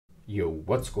Yo,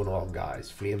 what's going on guys?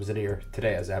 Flames in here.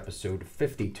 Today is episode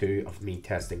 52 of me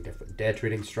testing different day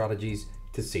trading strategies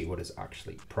to see what is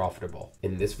actually profitable.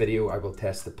 In this video, I will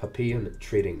test the Papillon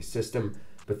Trading System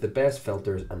with the best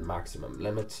filters and maximum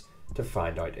limits to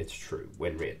find out its true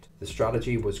win rate. The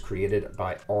strategy was created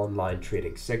by Online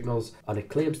Trading Signals and it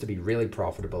claims to be really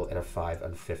profitable in a 5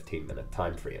 and 15 minute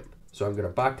time frame. So I'm going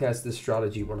to backtest this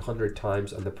strategy 100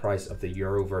 times on the price of the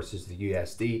euro versus the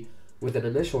USD with an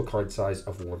initial count size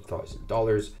of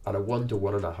 $1,000 and a 1 to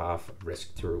 1.5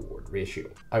 risk to reward ratio.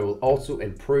 I will also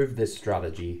improve this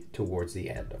strategy towards the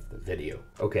end of the video.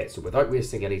 Okay, so without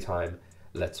wasting any time,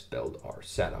 let's build our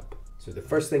setup. So the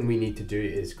first thing we need to do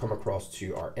is come across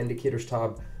to our indicators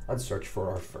tab and search for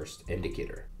our first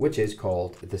indicator, which is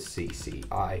called the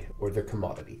CCI, or the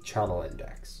Commodity Channel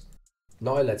Index.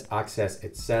 Now let's access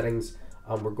its settings,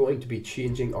 and we're going to be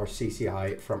changing our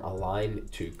CCI from a line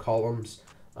to columns,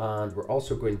 and we're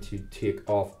also going to take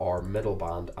off our middle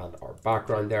band and our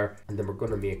background there, and then we're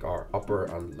going to make our upper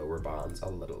and lower bands a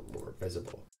little more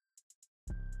visible.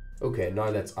 Okay, now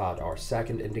let's add our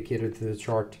second indicator to the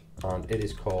chart, and it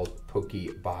is called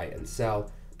Poki Buy and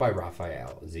Sell by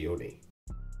Raphael Zioni.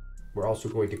 We're also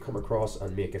going to come across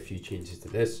and make a few changes to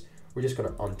this. We're just going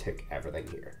to untick everything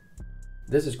here.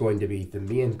 This is going to be the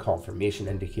main confirmation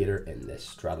indicator in this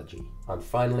strategy. And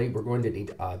finally, we're going to need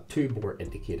to add two more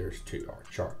indicators to our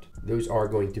chart. Those are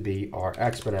going to be our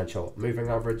exponential moving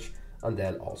average and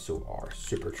then also our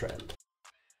Supertrend.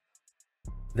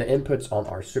 The inputs on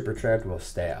our Supertrend will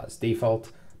stay as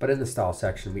default, but in the style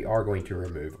section, we are going to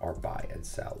remove our buy and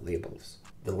sell labels.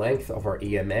 The length of our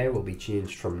EMA will be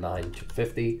changed from 9 to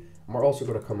 50. And we're also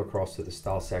going to come across to the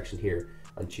style section here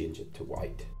and change it to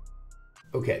white.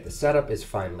 Okay, the setup is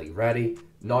finally ready.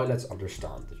 Now let's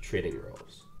understand the trading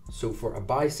rules. So for a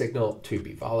buy signal to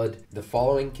be valid, the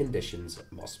following conditions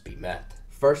must be met.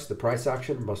 First, the price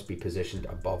action must be positioned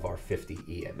above our 50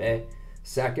 EMA.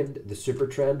 Second, the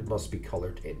Supertrend must be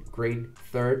colored in green.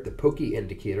 Third, the Poki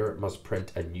indicator must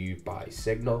print a new buy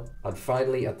signal. And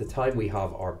finally, at the time we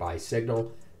have our buy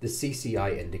signal, the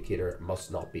CCI indicator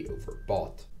must not be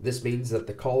overbought. This means that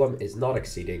the column is not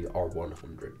exceeding our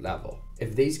 100 level.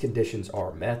 If these conditions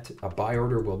are met, a buy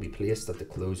order will be placed at the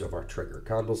close of our trigger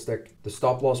candlestick, the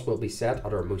stop loss will be set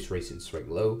at our most recent swing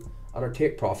low, and our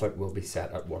take profit will be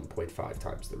set at 1.5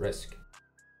 times the risk.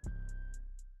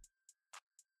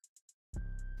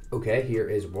 Okay, here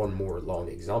is one more long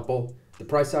example. The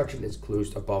price action is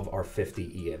closed above our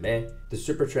 50 EMA, the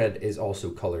Supertrend is also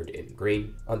colored in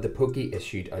green, and the Poki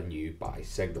issued a new buy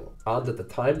signal. And at the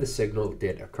time the signal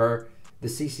did occur, the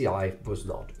CCI was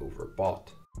not overbought.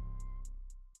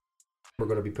 We're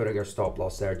going to be putting our stop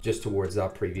loss there just towards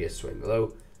that previous swing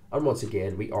low, and once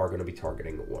again we are going to be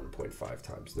targeting 1.5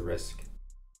 times the risk.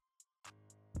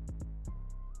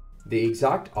 The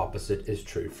exact opposite is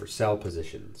true for sell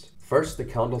positions. First, the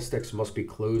candlesticks must be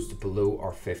closed below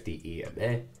our 50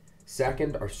 EMA.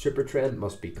 Second, our Supertrend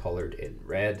must be colored in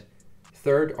red.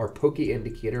 Third, our Poki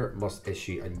indicator must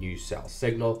issue a new sell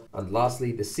signal. And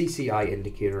lastly, the CCI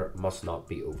indicator must not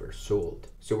be oversold.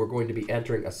 So we're going to be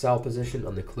entering a sell position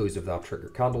on the close of that trigger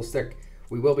candlestick.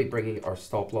 We will be bringing our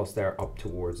stop loss there up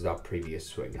towards that previous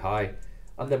swing high.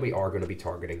 And then we are going to be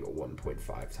targeting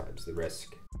 1.5 times the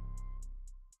risk.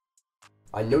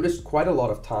 I noticed quite a lot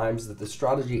of times that the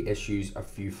strategy issues a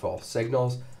few false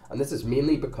signals, and this is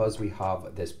mainly because we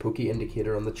have this Poki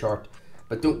indicator on the chart,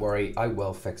 but don't worry, I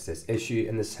will fix this issue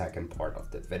in the second part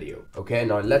of the video. Okay,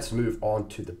 now let's move on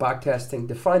to the backtesting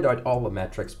to find out all the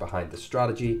metrics behind the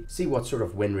strategy, see what sort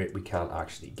of win rate we can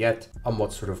actually get, and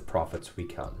what sort of profits we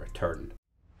can return.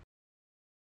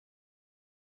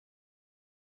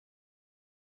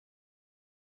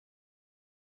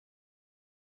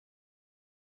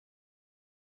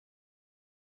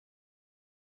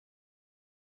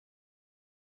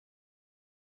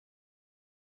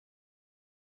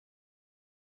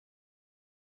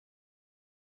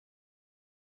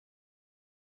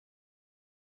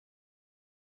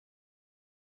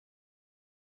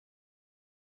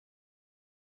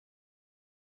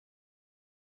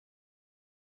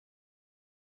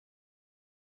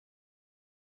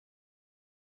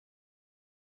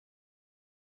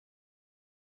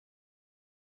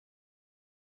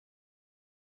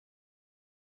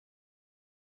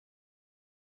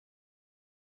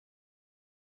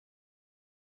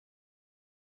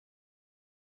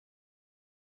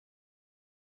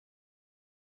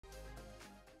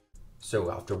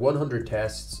 So after 100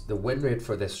 tests, the win rate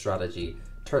for this strategy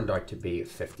turned out to be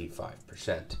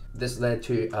 55%. This led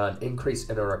to an increase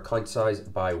in our account size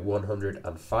by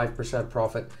 105%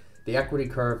 profit. The equity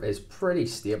curve is pretty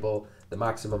stable. The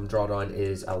maximum drawdown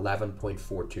is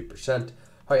 11.42%.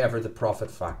 However, the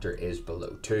profit factor is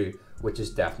below 2, which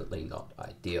is definitely not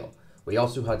ideal. We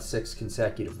also had 6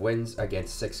 consecutive wins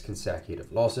against 6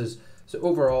 consecutive losses, so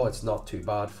overall it's not too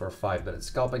bad for a 5-minute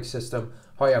scalping system.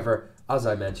 However, as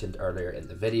I mentioned earlier in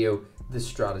the video, this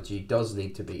strategy does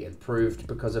need to be improved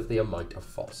because of the amount of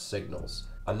false signals.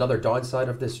 Another downside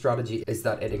of this strategy is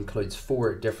that it includes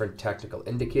 4 different technical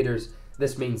indicators.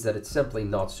 This means that it's simply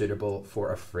not suitable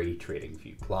for a free trading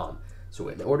view plan. So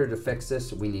in order to fix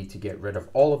this, we need to get rid of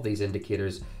all of these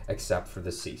indicators except for the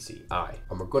CCI.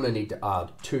 And we're going to need to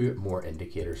add 2 more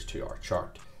indicators to our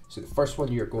chart. So the first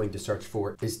one you're going to search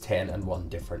for is 10 and 1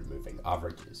 different moving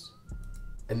averages.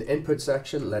 In the input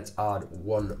section, let's add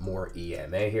 1 more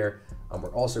EMA here, and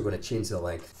we're also going to change the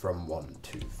length from 1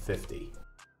 to 50.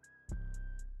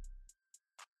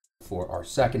 For our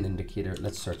second indicator,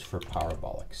 let's search for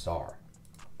parabolic SAR.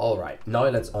 Alright, now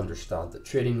let's understand the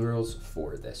trading rules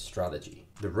for this strategy.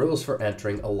 The rules for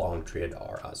entering a long trade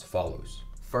are as follows.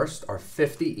 First, our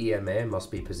 50 EMA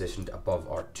must be positioned above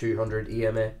our 200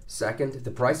 EMA. Second, the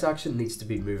price action needs to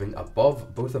be moving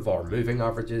above both of our moving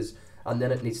averages, and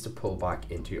then it needs to pull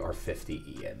back into our 50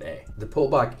 EMA. The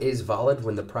pullback is valid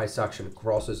when the price action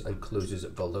crosses and closes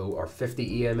below our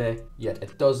 50 EMA, yet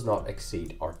it does not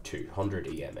exceed our 200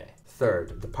 EMA.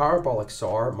 Third, the parabolic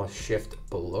SAR must shift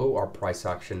below our price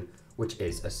action, which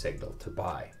is a signal to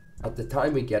buy. At the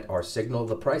time we get our signal,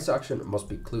 the price action must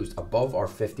be closed above our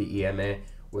 50 EMA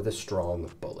with a strong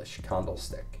bullish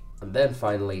candlestick. And then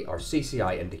finally, our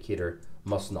CCI indicator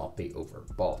must not be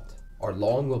overbought. Our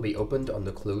long will be opened on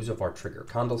the close of our trigger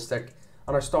candlestick,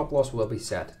 and our stop loss will be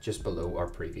set just below our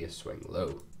previous swing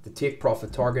low. The take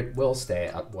profit target will stay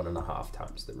at 1.5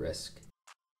 times the risk.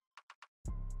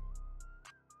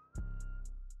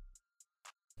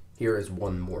 Here is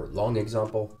one more long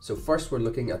example. So first we're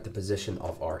looking at the position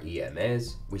of our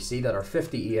EMAs. We see that our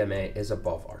 50 EMA is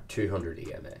above our 200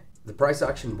 EMA. The price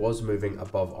action was moving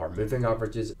above our moving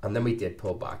averages, and then we did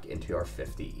pull back into our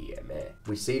 50 EMA.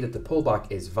 We see that the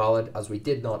pullback is valid as we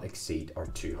did not exceed our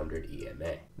 200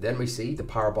 EMA. Then we see the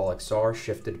parabolic SAR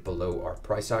shifted below our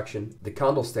price action. The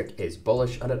candlestick is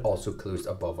bullish and it also closed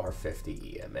above our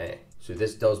 50 EMA. So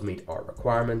this does meet our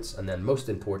requirements, and then most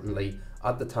importantly,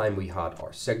 at the time we had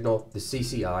our signal, the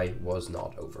CCI was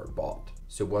not overbought.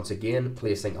 So once again,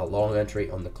 placing a long entry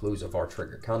on the close of our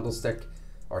trigger candlestick,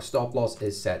 our stop loss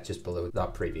is set just below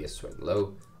that previous swing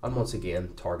low, and once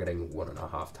again targeting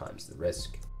 1.5 times the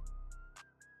risk.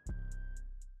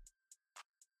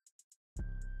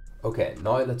 Okay,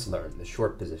 now let's learn the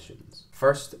short positions.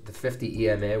 First, the 50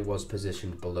 EMA was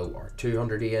positioned below our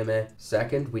 200 EMA.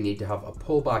 Second, we need to have a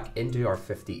pullback into our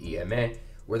 50 EMA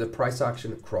where the price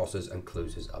action crosses and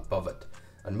closes above it.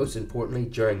 And most importantly,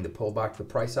 during the pullback, the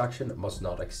price action must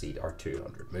not exceed our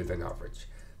 200 moving average.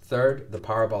 Third, the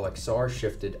parabolic SAR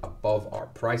shifted above our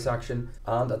price action,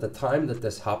 and at the time that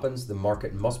this happens, the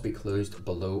market must be closed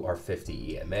below our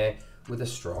 50 EMA with a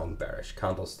strong bearish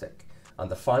candlestick. And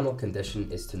the final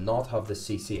condition is to not have the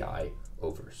CCI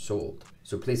oversold.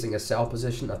 So placing a sell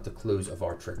position at the close of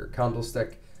our trigger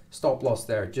candlestick, stop loss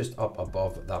there just up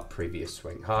above that previous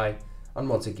swing high, and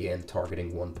once again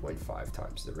targeting 1.5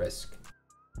 times the risk.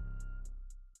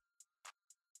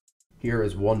 Here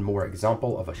is one more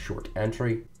example of a short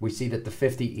entry. We see that the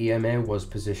 50 EMA was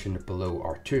positioned below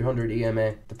our 200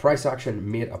 EMA. The price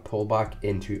action made a pullback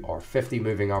into our 50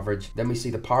 moving average. Then we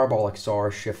see the parabolic SAR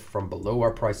shift from below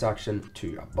our price action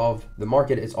to above. The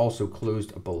market is also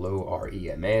closed below our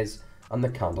EMAs, and the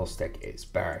candlestick is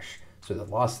bearish. So the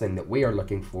last thing that we are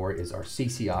looking for is our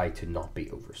CCI to not be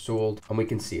oversold, and we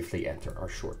can safely enter our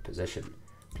short position.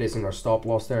 Placing our stop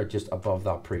loss there just above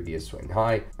that previous swing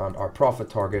high, and our profit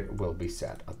target will be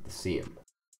set at the same.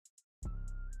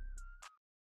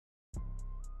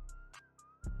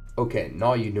 Okay,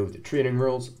 now you know the trading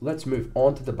rules, let's move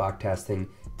on to the backtesting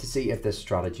to see if this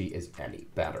strategy is any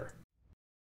better.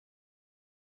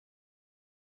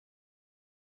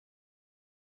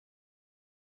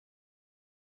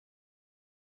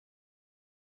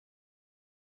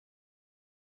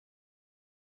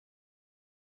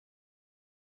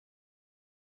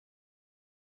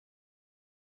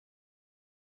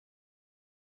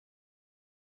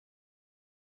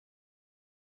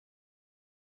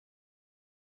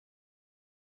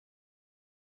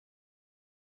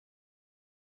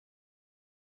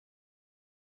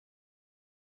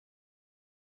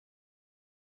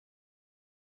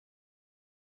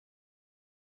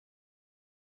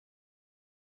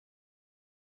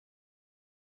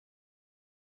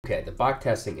 Okay, the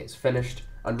backtesting is finished,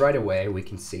 and right away we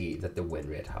can see that the win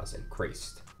rate has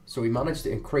increased. So we managed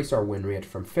to increase our win rate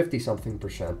from 50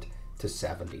 something% to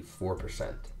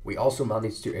 74%. We also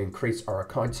managed to increase our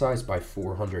account size by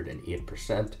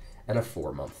 408% in a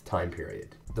 4-month time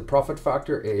period. The profit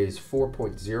factor is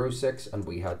 4.06 and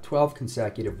we had 12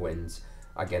 consecutive wins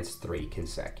against 3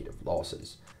 consecutive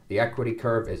losses. The equity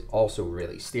curve is also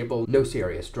really stable, no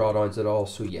serious drawdowns at all,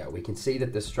 so yeah, we can see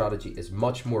that this strategy is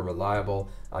much more reliable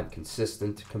and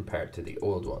consistent compared to the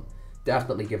old one.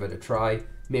 Definitely give it a try,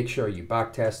 make sure you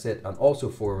backtest it and also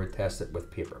forward test it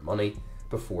with paper money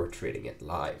before trading it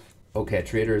live. Okay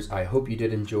traders, I hope you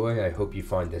did enjoy, I hope you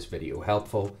found this video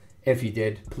helpful. If you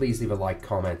did, please leave a like,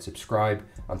 comment, subscribe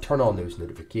and turn on those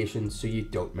notifications so you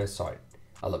don't miss out.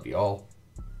 I love you all,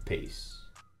 peace.